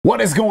What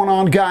is going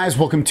on, guys?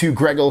 Welcome to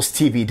Greggles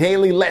TV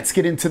Daily. Let's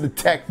get into the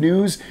tech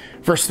news.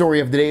 First story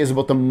of the day is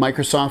about the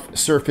Microsoft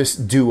Surface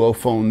Duo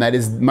phone. That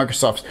is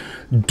Microsoft's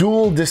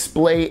dual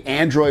display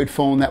Android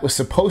phone that was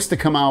supposed to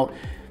come out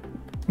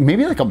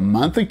maybe like a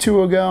month or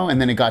two ago,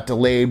 and then it got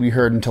delayed. We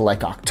heard until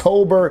like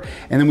October,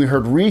 and then we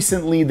heard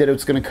recently that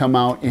it's going to come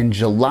out in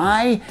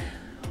July.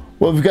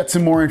 Well, we've got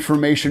some more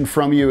information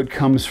from you. It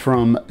comes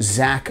from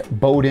Zach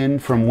Bowden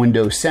from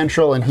Windows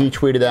Central, and he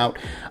tweeted out,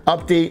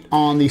 update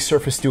on the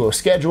Surface Duo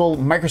schedule.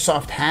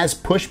 Microsoft has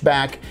pushed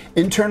back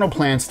internal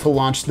plans to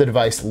launch the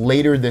device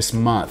later this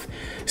month.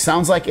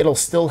 Sounds like it'll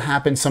still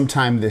happen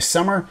sometime this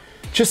summer,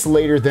 just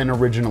later than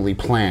originally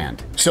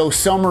planned. So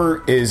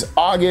summer is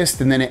August,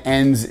 and then it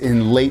ends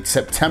in late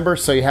September,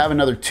 so you have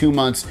another 2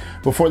 months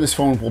before this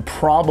phone will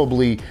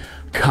probably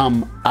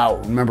come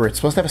out. Remember, it's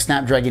supposed to have a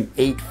Snapdragon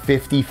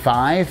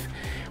 855,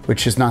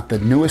 which is not the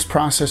newest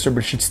processor,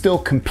 but it should still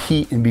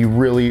compete and be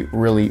really,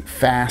 really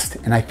fast.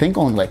 And I think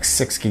only like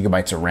 6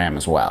 gigabytes of RAM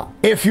as well.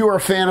 If you're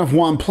a fan of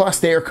OnePlus,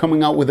 they are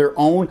coming out with their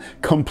own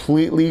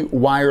completely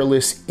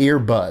wireless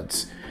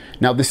earbuds.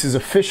 Now, this is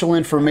official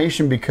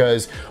information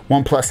because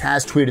OnePlus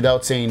has tweeted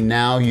out saying,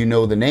 now you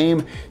know the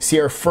name. See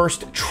our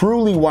first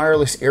truly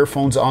wireless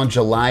earphones on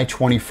July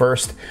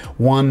 21st,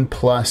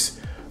 OnePlus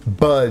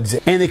Buds,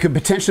 and they could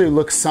potentially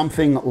look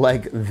something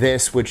like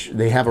this, which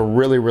they have a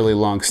really, really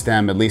long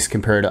stem, at least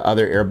compared to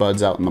other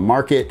earbuds out in the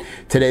market.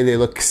 Today, they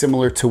look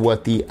similar to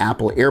what the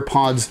Apple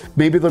AirPods.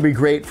 Maybe they'll be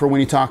great for when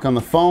you talk on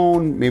the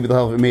phone. Maybe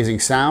they'll have amazing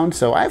sound.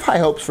 So I have high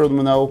hopes for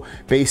them though,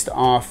 based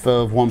off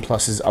of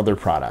OnePlus's other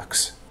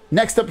products.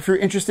 Next up, if you're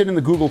interested in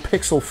the Google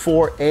Pixel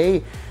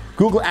 4a,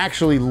 Google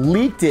actually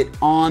leaked it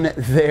on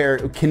their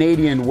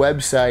Canadian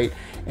website,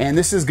 and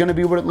this is going to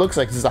be what it looks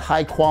like. This is a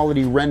high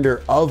quality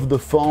render of the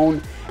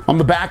phone. On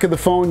the back of the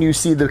phone, you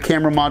see the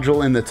camera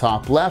module in the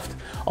top left,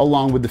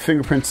 along with the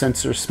fingerprint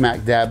sensor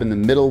smack dab in the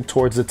middle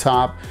towards the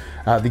top.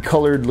 The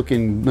colored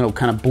looking,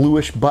 kind of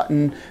bluish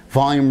button,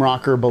 volume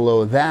rocker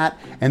below that.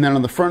 And then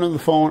on the front of the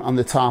phone, on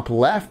the top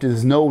left,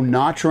 there's no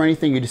notch or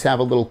anything. You just have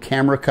a little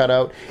camera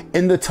cutout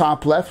in the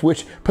top left,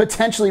 which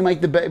potentially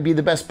might be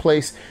the best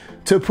place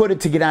to put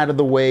it to get out of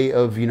the way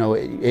of,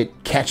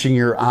 it catching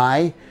your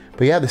eye.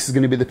 But yeah, this is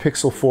going to be the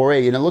Pixel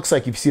 4a, and it looks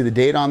like if you see the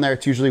date on there,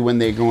 it's usually when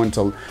they go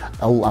into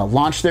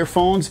launch their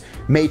phones.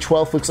 May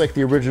 12th looks like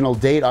the original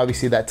date.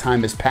 Obviously, that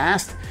time has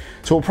passed.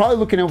 So we're probably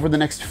looking over the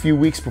next few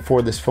weeks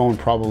before this phone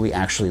probably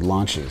actually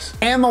launches.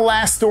 And the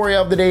last story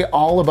of the day,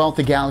 all about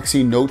the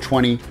Galaxy Note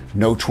 20,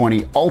 Note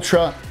 20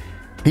 Ultra.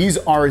 These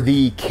are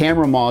the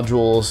camera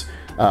modules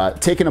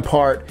taken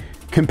apart,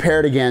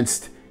 compared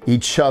against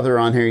each other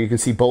on here. You can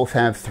see both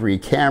have 3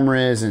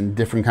 cameras and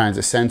different kinds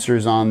of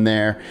sensors on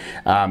there.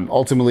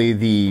 Ultimately,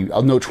 the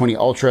Note 20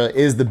 Ultra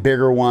is the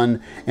bigger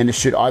one, and it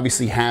should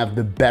obviously have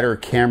the better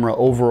camera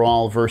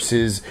overall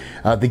versus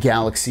the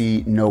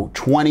Galaxy Note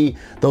 20.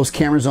 Those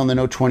cameras on the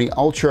Note 20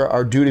 Ultra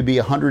are due to be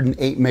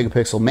 108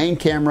 megapixel main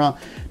camera,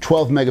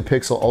 12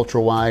 megapixel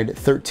ultra wide,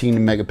 13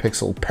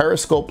 megapixel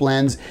periscope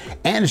lens,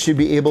 and it should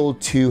be able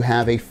to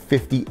have a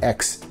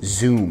 50x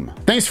zoom.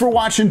 Thanks for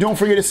watching. Don't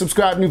forget to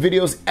subscribe. New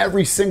videos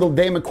every single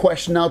day. My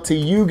question out to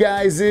you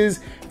guys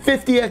is,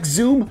 50x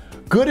zoom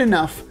good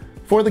enough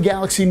for the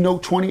Galaxy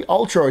Note 20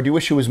 Ultra, or do you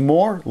wish it was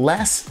more,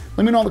 less?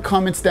 Let me know in the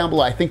comments down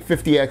below. I think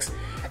 50x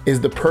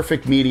is the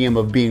perfect medium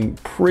of being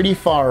pretty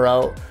far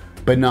out,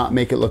 but not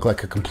make it look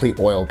like a complete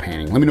oil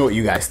painting. Let me know what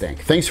you guys think.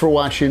 Thanks for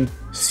watching.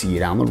 See you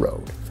down the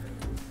road.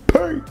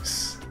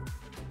 Peace.